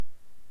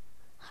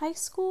High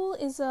school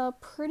is a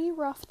pretty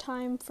rough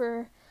time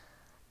for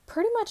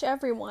pretty much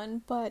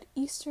everyone, but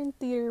Eastern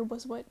Theater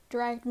was what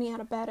dragged me out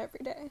of bed every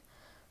day.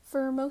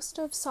 For most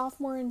of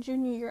sophomore and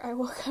junior year, I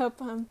woke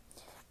up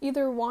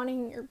either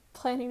wanting or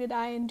planning to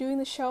die, and doing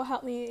the show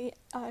helped me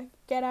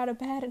get out of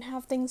bed and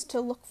have things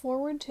to look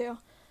forward to.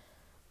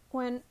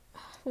 When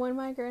when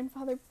my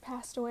grandfather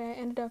passed away, I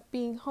ended up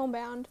being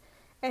homebound,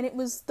 and it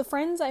was the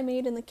friends I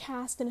made in the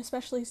cast and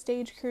especially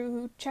stage crew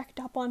who checked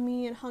up on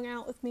me and hung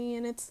out with me,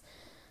 and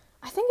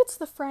I think it's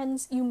the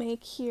friends you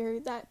make here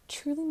that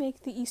truly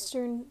make the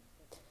Eastern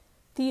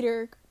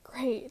Theater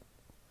great.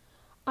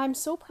 I'm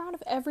so proud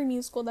of every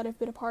musical that I've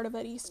been a part of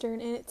at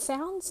Eastern, and it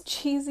sounds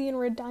cheesy and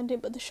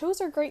redundant, but the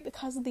shows are great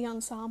because of the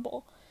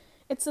ensemble.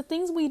 It's the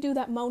things we do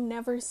that Mo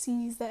never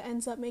sees that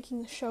ends up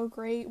making the show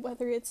great,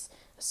 whether it's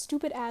a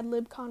stupid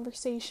ad-lib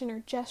conversation or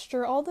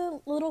gesture. All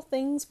the little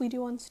things we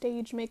do on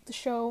stage make the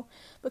show,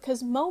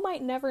 because Mo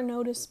might never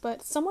notice,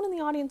 but someone in the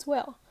audience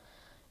will.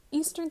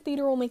 Eastern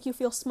Theater will make you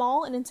feel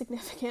small and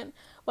insignificant,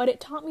 but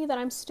it taught me that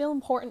I'm still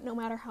important no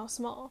matter how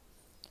small.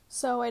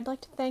 So I'd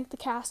like to thank the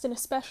cast and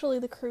especially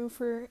the crew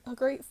for a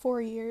great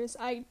 4 years.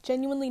 I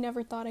genuinely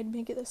never thought I'd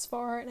make it this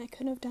far, and I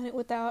couldn't have done it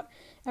without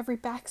every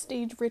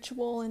backstage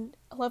ritual and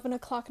 11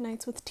 o'clock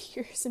nights with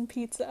tears and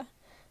pizza.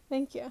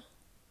 Thank you.